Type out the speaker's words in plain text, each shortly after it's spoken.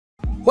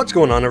What's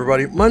going on,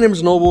 everybody? My name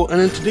is Noble, and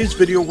in today's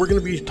video we're going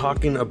to be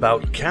talking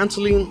about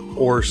canceling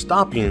or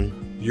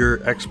stopping your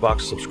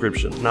Xbox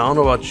subscription. Now, I don't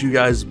know about you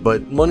guys,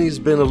 but money's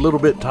been a little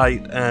bit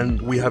tight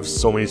and we have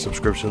so many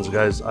subscriptions,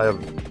 guys. I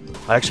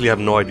actually have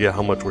no idea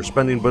how much we're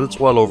spending, but it's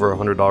well over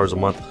 $100 a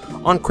month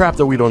on crap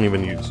that we don't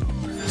even use.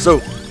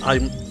 So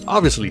I'm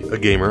obviously a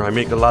gamer. I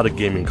make a lot of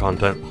gaming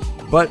content,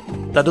 but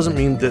that doesn't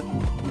mean that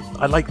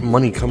I like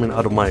money coming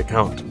out of my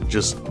account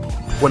just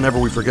whenever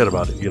we forget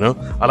about it, you know?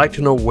 I like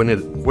to know when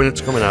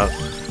it's coming out,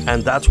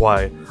 and that's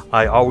why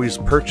I always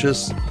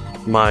purchase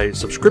my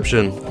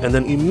subscription and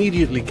then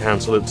immediately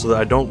cancel it so that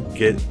I don't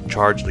get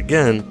charged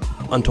again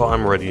until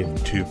I'm ready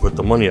to put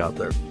the money out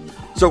there.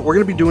 So we're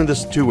going to be doing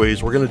this two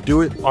ways. We're going to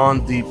do it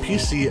on the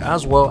PC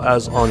as well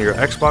as on your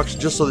Xbox,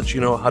 just so that you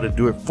know how to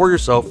do it for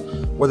yourself,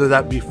 whether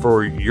that be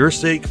for your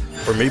sake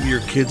or maybe your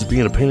kids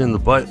being a pain in the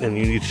butt and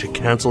you need to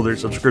cancel their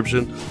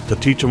subscription to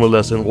teach them a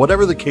lesson.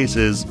 Whatever the case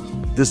is,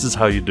 this is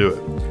how you do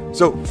it.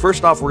 So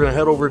first off, we're going to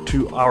head over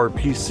to our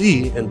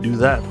PC and do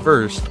that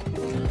first.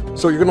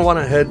 So you're going to want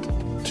to head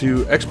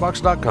to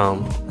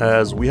xbox.com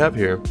as we have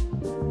here.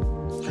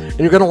 And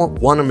you're going to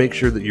want to make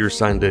sure that you're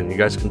signed in. You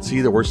guys can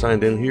see that we're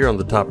signed in here on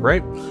the top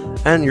right,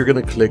 and you're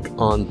going to click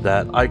on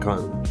that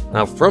icon.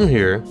 Now from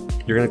here,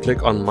 you're going to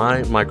click on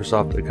My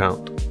Microsoft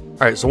Account.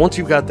 Alright, so once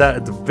you've got that,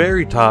 at the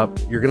very top,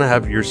 you're going to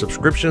have your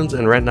subscriptions,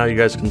 and right now you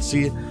guys can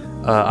see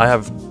I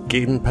have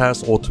Game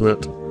Pass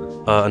Ultimate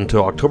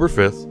until October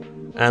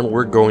 5th, and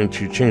we're going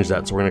to change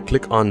that. So we're going to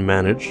click on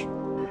Manage,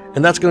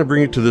 and that's going to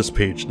bring you to this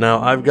page.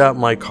 Now I've got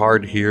my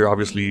card here.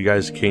 Obviously you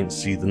guys can't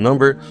see the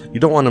number. You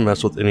don't want to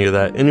mess with any of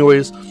that.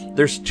 Anyways,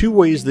 there's two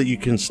ways that you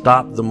can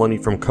stop the money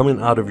from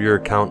coming out of your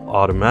account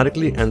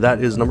automatically, and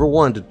that is number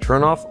one, to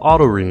turn off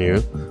auto renew,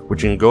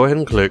 which you can go ahead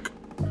and click,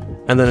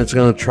 and then it's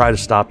going to try to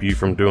stop you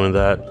from doing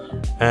that,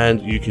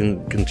 and you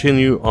can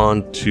continue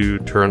on to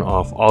turn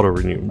off auto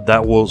renew.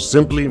 That will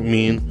simply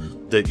mean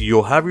that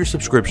you'll have your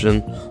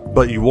subscription,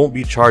 but you won't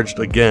be charged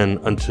again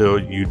until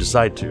you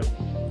decide to.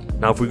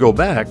 Now if we go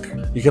back,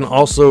 you can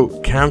also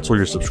cancel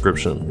your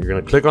subscription. You're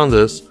going to click on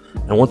this,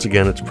 and once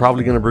again it's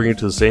probably going to bring you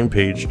to the same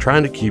page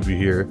trying to keep you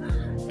here,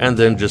 and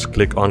then just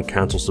click on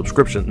cancel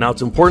subscription. Now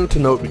it's important to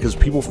note, because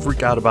people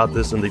freak out about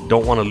this and they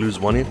don't want to lose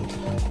money.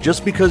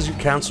 Just because you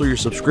cancel your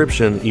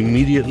subscription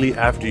immediately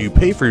after you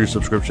pay for your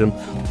subscription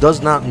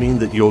does not mean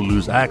that you'll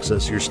lose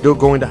access. You're still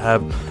going to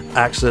have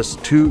access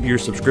to your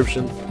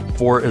subscription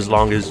for as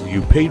long as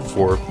you paid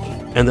for,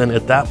 and then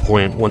at that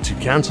point, once you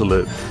cancel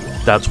it,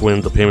 that's when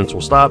the payments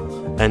will stop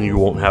and you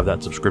won't have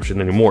that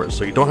subscription anymore.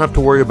 So you don't have to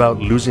worry about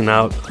losing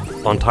out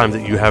on time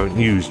that you haven't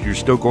used. You're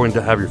still going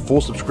to have your full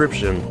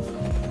subscription,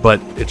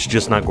 but it's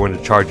just not going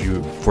to charge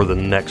you for the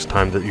next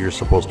time that you're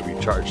supposed to be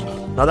charged.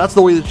 Now that's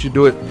the way that you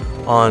do it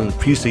on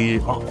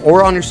PC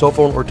or on your cell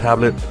phone or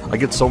tablet. I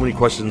get so many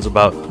questions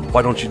about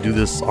why don't you do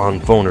this on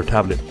phone or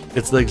tablet.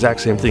 It's the exact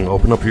same thing.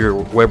 Open up your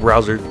web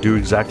browser, do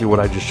exactly what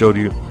I just showed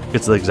you.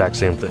 It's the exact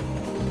same thing.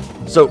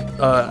 So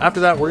after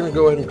that, we're going to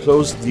go ahead and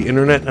close the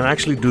internet and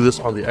actually do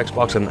this on the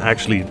Xbox and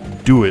actually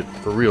do it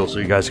for real so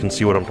you guys can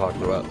see what I'm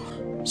talking about.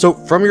 So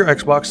from your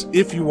Xbox,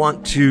 if you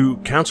want to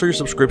cancel your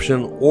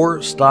subscription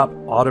or stop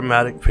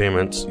automatic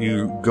payments,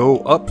 you go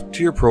up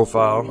to your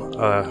profile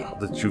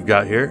that you've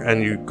got here,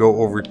 and you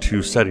go over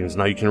to settings.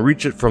 Now you can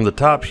reach it from the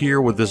top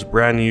here with this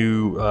brand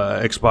new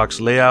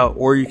Xbox layout,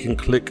 or you can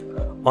click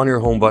on your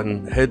home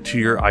button, head to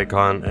your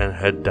icon, and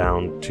head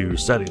down to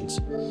settings.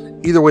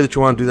 Either way that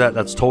you want to do that,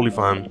 that's totally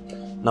fine.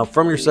 Now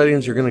from your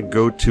settings, you're going to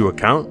go to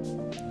account,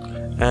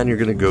 and you're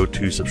going to go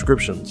to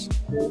subscriptions.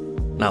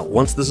 Now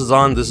once this is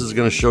on, this is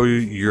going to show you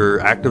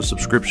your active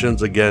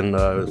subscriptions. Again,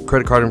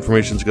 credit card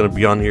information is going to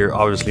be on here.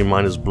 Obviously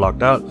mine is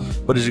blocked out,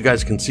 but as you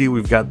guys can see,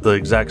 we've got the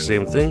exact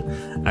same thing.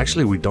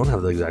 Actually, we don't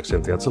have the exact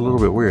same thing. That's a little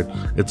bit weird.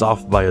 It's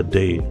off by a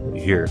day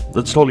here.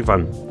 That's totally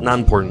fine, not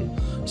important.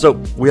 So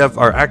we have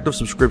our active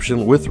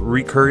subscription with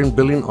recurring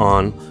billing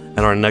on, and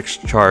our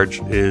next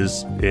charge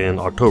is in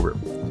October.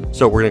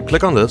 So we're going to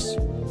click on this.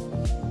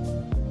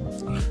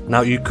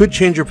 Now you could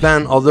change your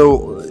plan,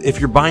 although if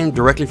you're buying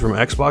directly from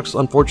Xbox,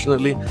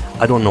 unfortunately,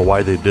 I don't know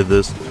why they did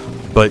this,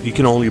 but you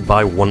can only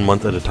buy 1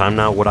 month at a time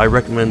now. What I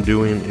recommend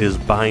doing is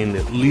buying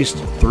at least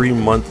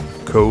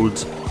 3-month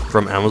codes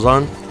from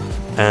Amazon,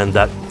 and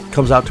that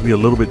comes out to be a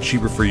little bit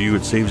cheaper for you.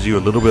 It saves you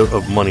a little bit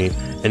of money,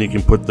 and you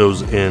can put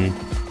those in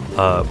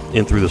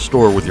through the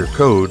store with your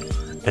code,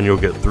 and you'll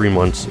get 3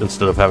 months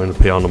instead of having to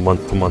pay on a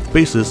month-to-month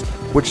basis,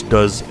 which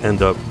does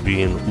end up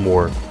being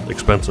more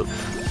expensive.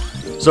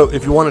 So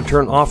if you want to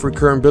turn off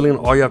recurring billing,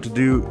 all you have to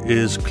do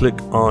is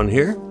click on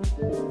here.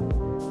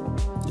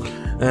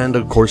 And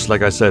of course,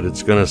 like I said,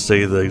 it's going to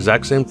say the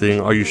exact same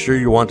thing. Are you sure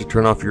you want to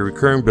turn off your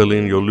recurring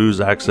billing? You'll lose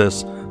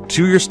access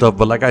to your stuff.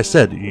 But like I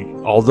said,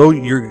 although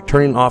you're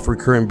turning off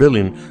recurring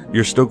billing,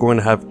 you're still going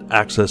to have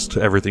access to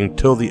everything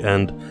till the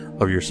end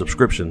of your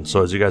subscription.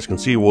 So as you guys can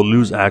see, we'll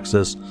lose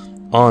access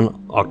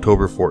on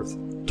October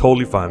 4th.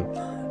 Totally fine.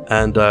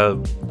 And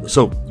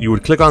so you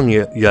would click on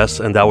yes,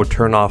 and that would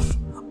turn off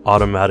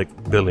automatic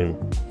billing.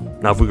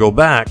 Now if we go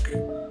back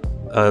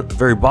at the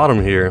very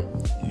bottom here,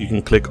 you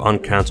can click on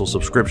cancel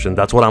subscription.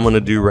 That's what I'm going to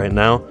do right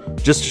now,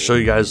 just to show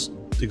you guys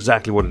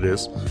exactly what it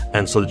is,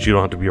 and so that you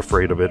don't have to be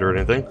afraid of it or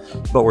anything.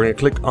 But we're going to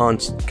click on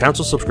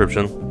cancel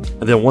subscription,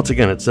 and then once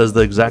again it says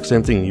the exact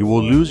same thing. You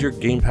will lose your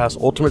Game Pass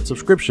Ultimate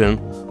subscription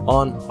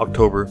on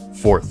October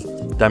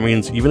 4th. That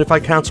means even if I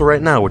cancel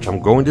right now, which I'm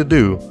going to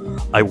do,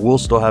 I will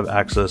still have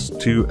access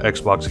to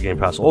Xbox Game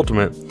Pass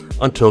Ultimate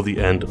until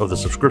the end of the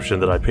subscription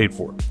that I paid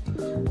for.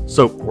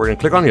 So we're going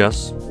to click on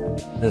yes,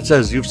 and it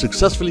says you've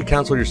successfully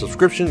canceled your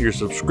subscription. Your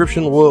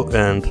subscription will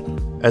end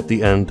at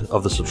the end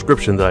of the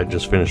subscription that I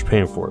just finished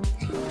paying for.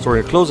 So we're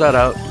going to close that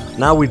out.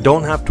 Now we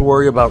don't have to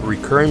worry about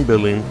recurring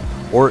billing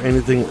or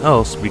anything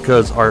else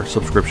because our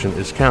subscription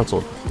is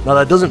canceled. Now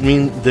that doesn't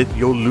mean that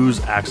you'll lose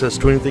access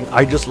to anything.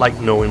 I just like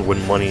knowing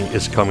when money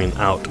is coming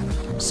out.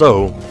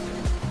 So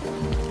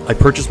I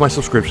purchase my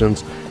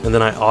subscriptions and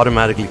then I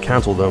automatically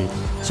cancel them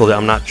so that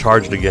I'm not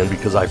charged again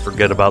because I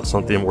forget about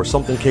something or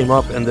something came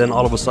up and then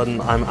all of a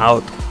sudden I'm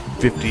out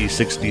 50,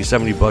 60,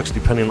 70 bucks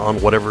depending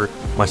on whatever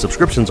my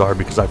subscriptions are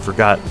because I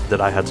forgot that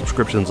I had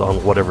subscriptions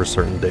on whatever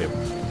certain day.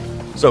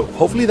 So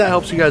hopefully that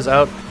helps you guys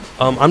out.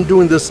 I'm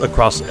doing this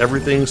across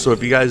everything, so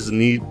if you guys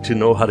need to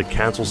know how to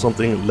cancel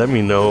something, let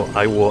me know.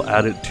 I will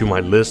add it to my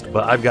list.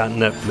 But I've got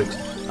Netflix,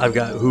 I've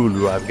got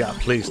Hulu, I've got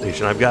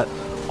PlayStation, I've got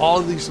all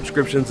of these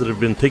subscriptions that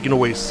have been taking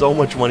away so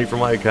much money from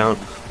my account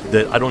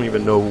that I don't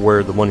even know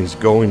where the money's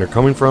going or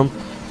coming from.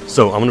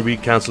 So I'm going to be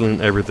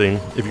canceling everything.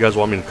 If you guys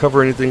want me to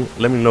cover anything,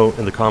 let me know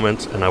in the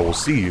comments, and I will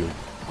see you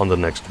on the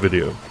next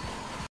video.